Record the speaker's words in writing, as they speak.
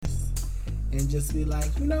and just be like,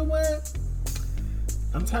 you know what?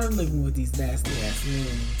 I'm tired of living with these nasty ass men.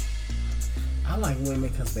 I like women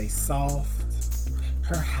because they soft.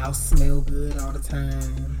 Her house smell good all the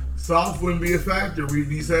time. Soft wouldn't be a factor. We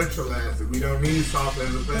decentralize it. We don't need soft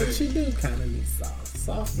as a thing. But you do kind of need soft.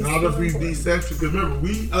 Soft. Not if we decentralize. Because remember,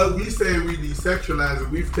 we say we decentralize it.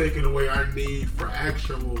 We've taken away our need for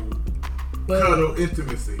actual cuddle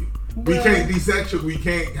intimacy. We can't decentralize. We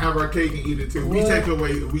can't have our cake and eat it too. We take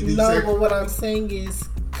away. No, but what I'm saying is,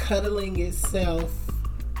 cuddling itself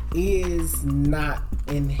is not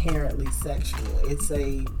inherently sexual. It's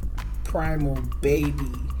a primal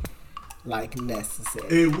baby like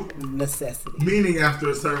necessity. Meaning after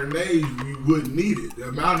a certain age we wouldn't need it. The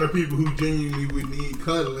amount of people who genuinely would need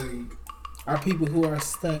cuddling are people who are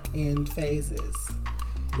stuck in phases.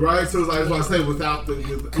 Right, so that's what I say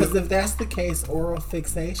because if that's the case, oral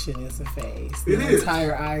fixation is a phase. The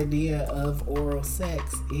entire idea of oral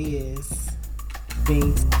sex is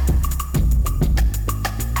being